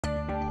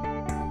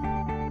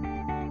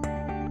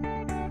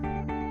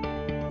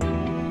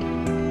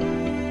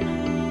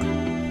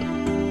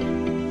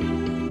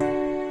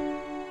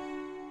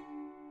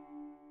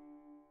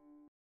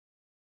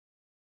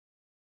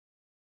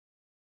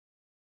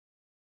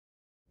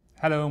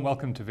Hello and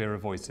welcome to Vera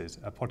Voices,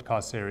 a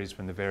podcast series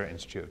from the Vera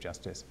Institute of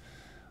Justice.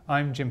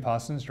 I'm Jim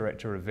Parsons,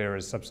 Director of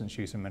Vera's Substance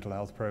Use and Mental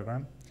Health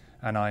Program,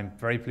 and I'm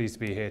very pleased to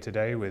be here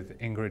today with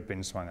Ingrid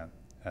Binswanger,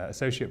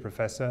 Associate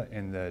Professor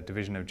in the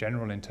Division of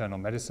General Internal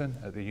Medicine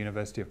at the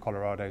University of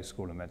Colorado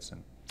School of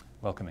Medicine.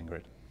 Welcome,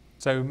 Ingrid.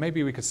 So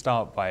maybe we could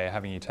start by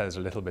having you tell us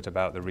a little bit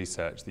about the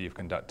research that you've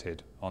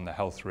conducted on the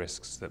health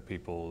risks that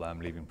people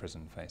leaving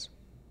prison face.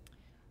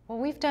 Well,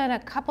 we've done a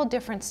couple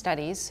different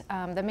studies.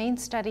 The main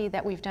study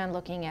that we've done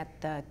looking at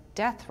the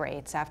death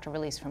rates after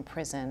release from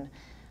prison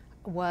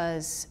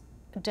was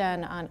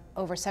done on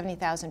over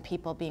 70,000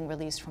 people being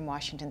released from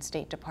Washington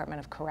State Department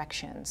of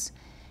Corrections.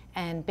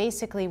 And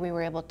basically we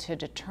were able to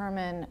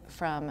determine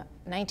from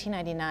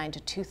 1999 to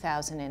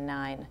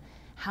 2009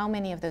 how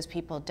many of those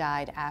people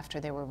died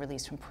after they were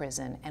released from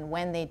prison and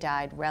when they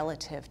died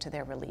relative to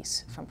their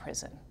release from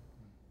prison.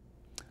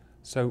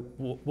 So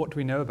what do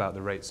we know about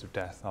the rates of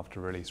death after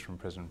release from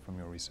prison from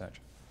your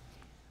research?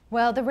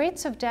 Well, the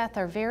rates of death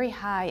are very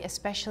high,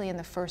 especially in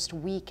the first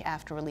week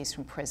after release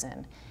from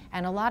prison.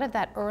 And a lot of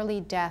that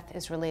early death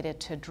is related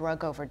to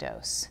drug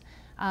overdose.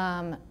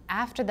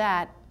 After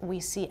that,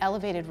 we see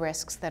elevated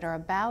risks that are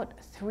about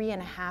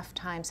 3.5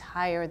 times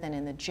higher than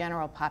in the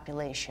general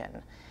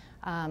population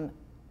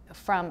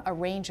from a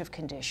range of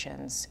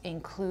conditions,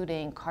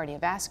 including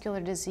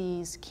cardiovascular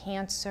disease,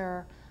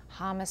 cancer,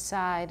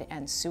 homicide,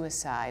 and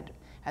suicide,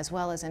 as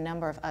well as a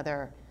number of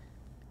other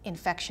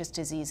infectious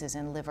diseases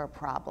and liver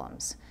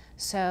problems.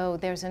 So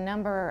there's a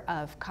number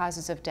of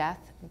causes of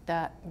death.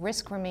 The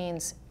risk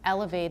remains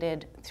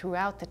elevated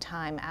throughout the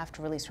time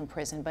after release from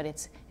prison, but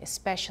it's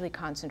especially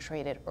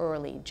concentrated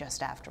early,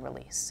 just after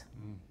release.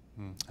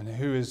 And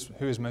who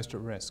is most at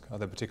risk? Are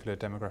there particular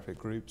demographic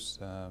groups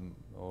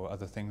or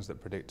other things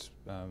that predict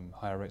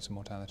higher rates of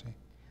mortality?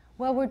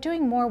 Well, we're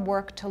doing more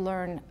work to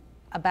learn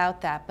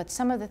about that, but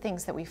some of the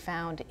things that we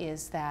found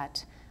is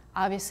that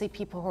obviously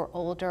people who are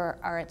older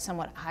are at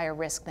somewhat higher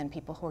risk than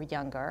people who are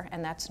younger,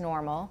 and that's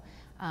normal.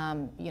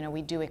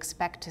 We do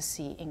expect to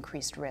see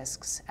increased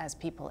risks as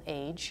people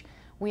age.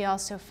 We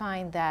also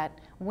find that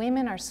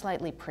women are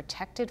slightly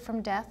protected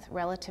from death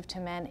relative to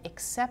men,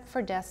 except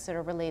for deaths that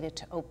are related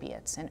to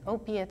opiates. And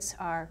opiates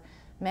are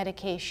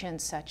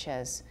medications such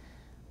as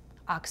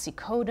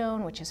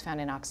oxycodone, which is found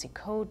in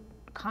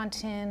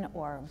OxyContin,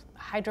 or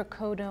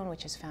hydrocodone,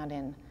 which is found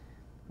in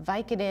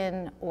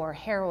Vicodin, or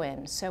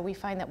heroin. So we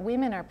find that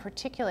women are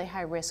particularly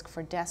high risk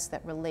for deaths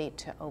that relate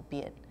to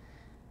opiate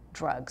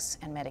drugs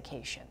and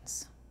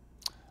medications.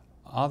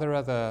 Are there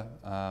other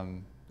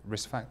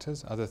risk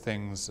factors, other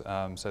things?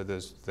 So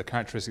there's the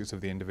characteristics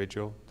of the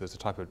individual, there's the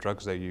type of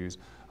drugs they use.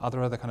 Are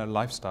there other kind of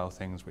lifestyle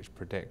things which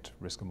predict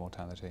risk of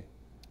mortality?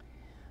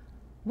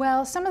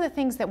 Well, some of the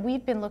things that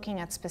we've been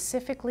looking at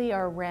specifically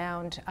are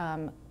around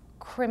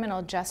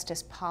criminal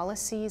justice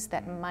policies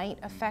that might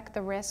affect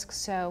the risk.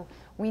 So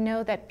we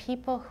know that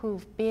people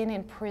who've been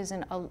in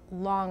prison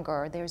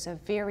longer, there's a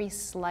very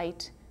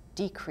slight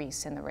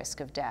decrease in the risk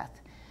of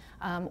death.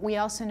 We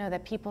also know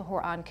that people who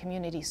are on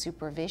community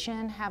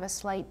supervision have a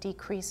slight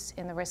decrease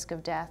in the risk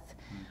of death.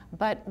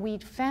 But we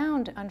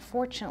found,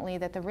 unfortunately,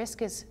 that the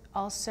risk is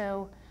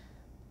also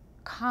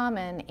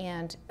common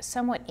and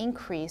somewhat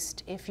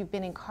increased if you've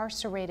been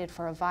incarcerated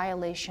for a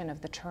violation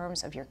of the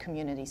terms of your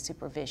community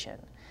supervision.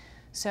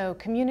 So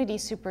community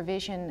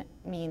supervision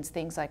means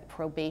things like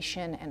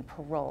probation and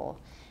parole.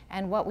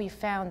 And what we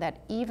found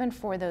that even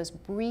for those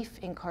brief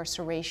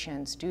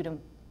incarcerations due to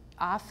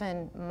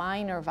often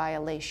minor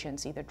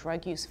violations, either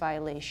drug use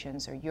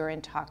violations or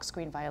urine tox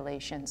screen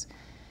violations,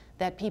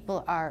 that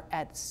people are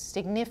at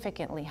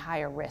significantly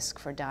higher risk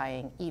for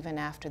dying even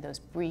after those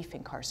brief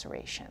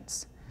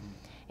incarcerations.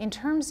 In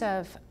terms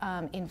of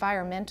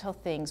environmental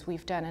things,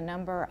 we've done a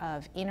number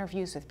of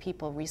interviews with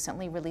people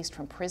recently released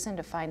from prison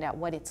to find out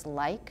what it's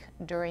like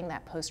during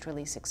that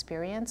post-release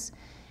experience.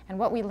 And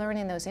what we learn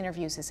in those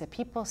interviews is that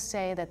people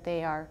say that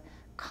they are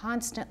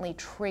constantly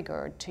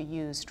triggered to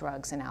use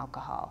drugs and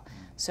alcohol.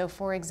 So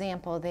for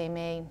example, they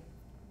may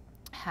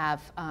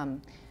have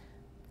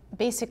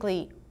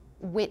basically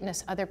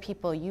witness other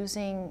people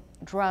using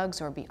drugs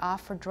or be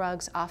offered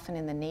drugs, often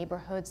in the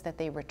neighborhoods that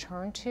they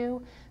return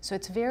to. So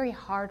it's very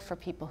hard for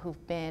people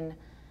who've been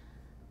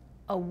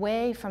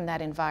away from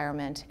that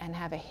environment and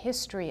have a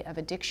history of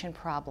addiction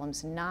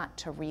problems not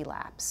to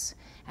relapse.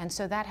 And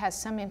so that has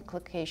some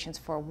implications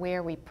for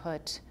where we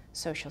put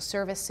social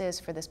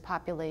services for this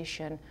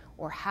population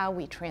or how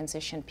we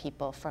transition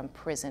people from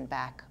prison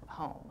back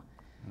home.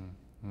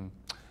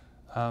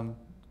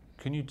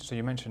 So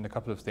you mentioned a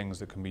couple of things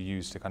that can be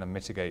used to kind of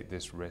mitigate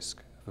this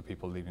risk for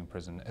people leaving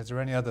prison. Is there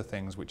any other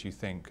things which you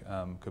think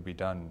could be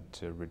done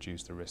to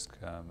reduce the risk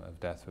of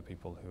death for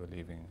people who are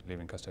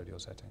leaving custodial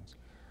settings?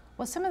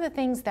 Well, some of the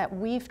things that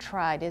we've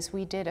tried is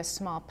we did a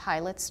small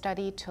pilot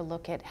study to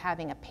look at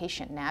having a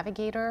patient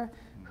navigator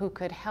who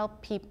could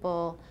help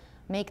people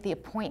make the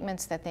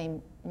appointments that they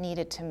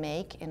needed to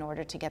make in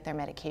order to get their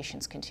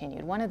medications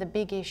continued. One of the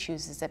big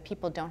issues is that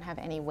people don't have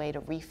any way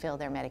to refill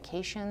their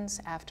medications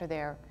after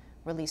they're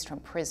released from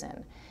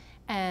prison.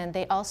 And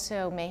they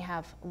also may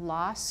have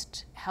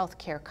lost health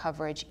care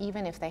coverage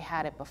even if they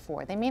had it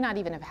before. They may not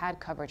even have had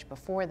coverage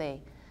before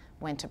they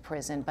went to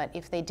prison, but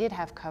if they did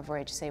have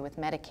coverage, say with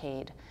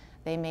Medicaid,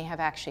 they may have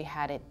actually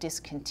had it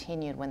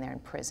discontinued when they're in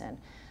prison.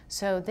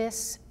 So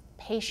this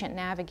patient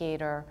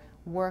navigator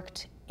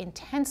worked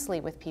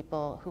intensely with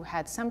people who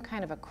had some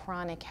kind of a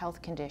chronic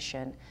health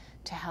condition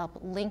to help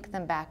link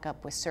them back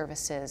up with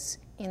services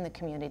in the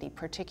community,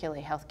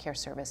 particularly healthcare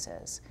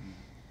services.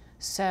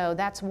 So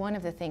that's one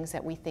of the things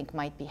that we think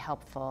might be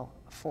helpful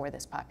for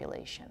this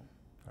population.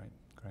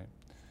 Great.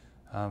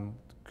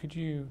 Could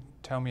you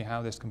tell me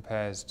how this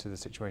compares to the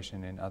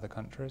situation in other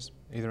countries,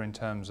 either in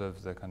terms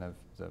of the kind of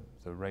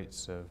the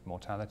rates of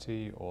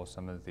mortality or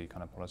some of the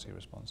kind of policy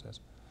responses?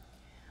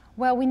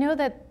 Well, we know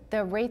that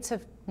the rates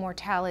of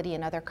mortality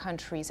in other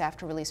countries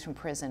after release from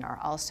prison are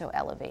also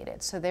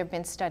elevated. So there have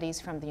been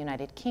studies from the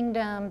United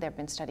Kingdom, there have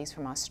been studies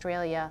from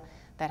Australia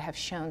that have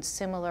shown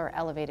similar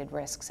elevated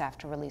risks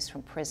after release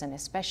from prison,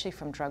 especially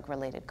from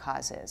drug-related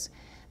causes.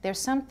 There's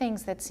some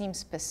things that seem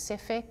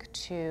specific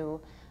to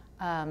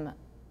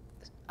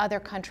other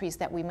countries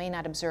that we may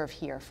not observe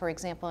here. For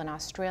example, in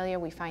Australia,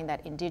 we find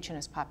that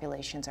indigenous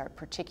populations are at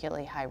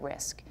particularly high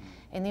risk.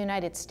 In the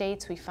United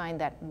States, we find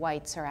that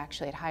whites are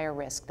actually at higher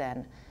risk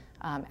than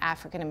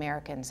African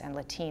Americans and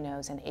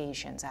Latinos and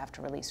Asians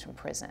after release from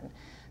prison.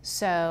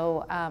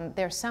 So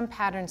there's some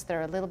patterns that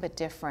are a little bit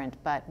different,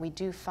 but we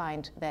do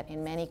find that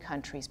in many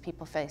countries,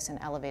 people face an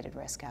elevated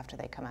risk after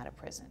they come out of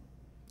prison.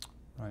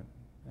 Right,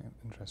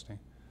 interesting.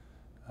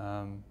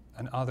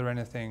 And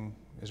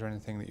is there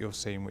anything that you've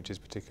seen which is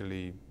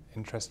particularly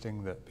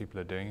interesting that people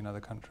are doing in other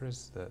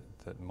countries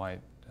that might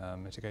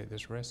mitigate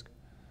this risk?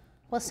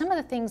 Well, some of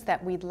the things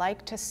that we'd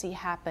like to see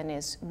happen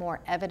is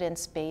more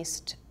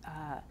evidence-based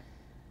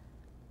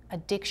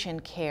addiction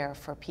care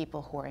for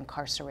people who are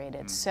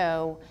incarcerated.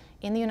 So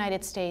in the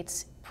United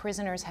States,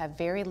 prisoners have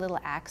very little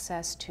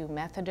access to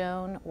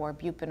methadone or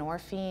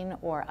buprenorphine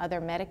or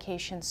other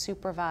medications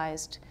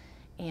supervised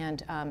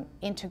and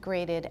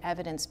integrated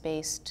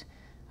evidence-based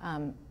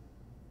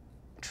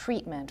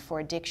treatment for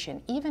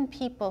addiction. Even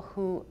people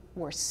who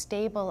were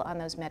stable on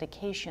those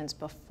medications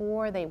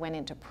before they went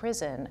into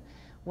prison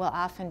will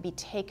often be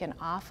taken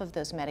off of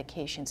those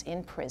medications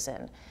in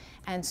prison.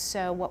 And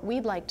so what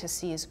we'd like to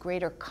see is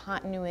greater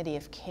continuity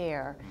of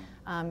care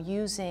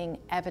using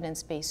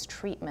evidence-based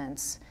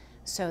treatments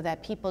so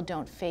that people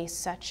don't face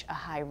such a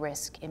high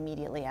risk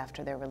immediately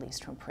after they're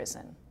released from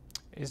prison.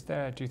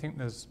 Do you think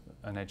there's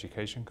an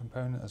education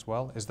component as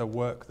well? Is there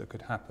work that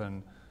could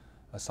happen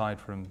aside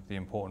from the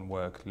important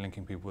work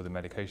linking people with the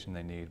medication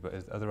they need, but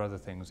are there other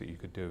things that you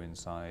could do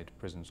inside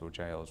prisons or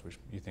jails which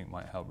you think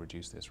might help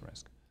reduce this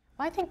risk?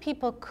 Well, I think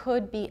people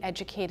could be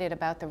educated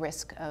about the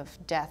risk of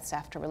deaths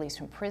after release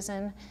from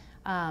prison,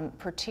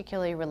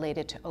 particularly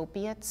related to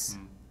opiates,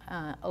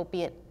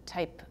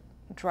 opiate-type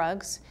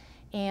drugs.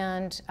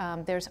 And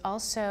there's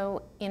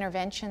also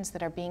interventions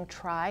that are being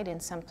tried in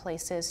some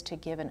places to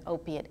give an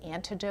opiate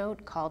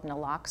antidote called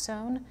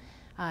naloxone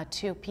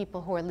to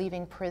people who are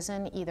leaving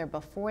prison either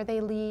before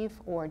they leave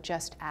or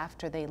just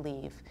after they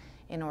leave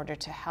in order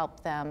to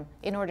help them,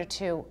 in order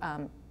to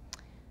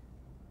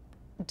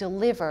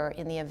deliver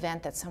in the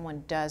event that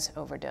someone does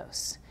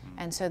overdose.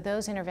 And so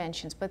those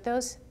interventions, but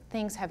those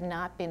things have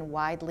not been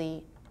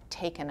widely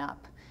taken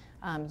up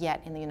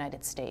yet in the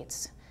United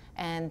States,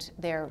 and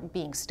they're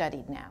being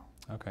studied now.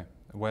 Okay.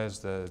 Where's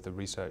the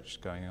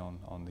research going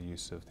on the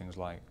use of things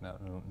like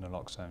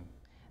naloxone?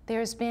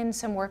 There's been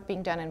some work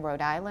being done in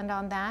Rhode Island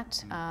on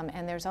that,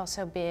 and there's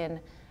also been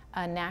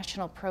a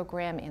national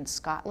program in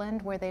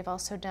Scotland where they've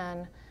also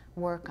done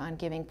work on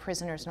giving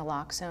prisoners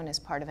naloxone as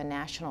part of a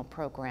national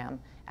program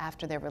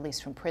after they're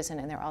released from prison,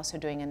 and they're also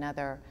doing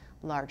another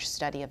large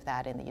study of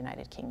that in the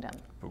United Kingdom.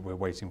 But we're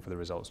waiting for the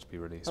results to be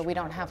released. But we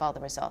don't have all the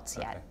results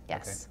yet,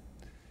 yes.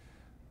 Okay.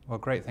 Well,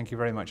 great. Thank you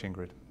very much,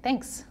 Ingrid.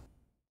 Thanks.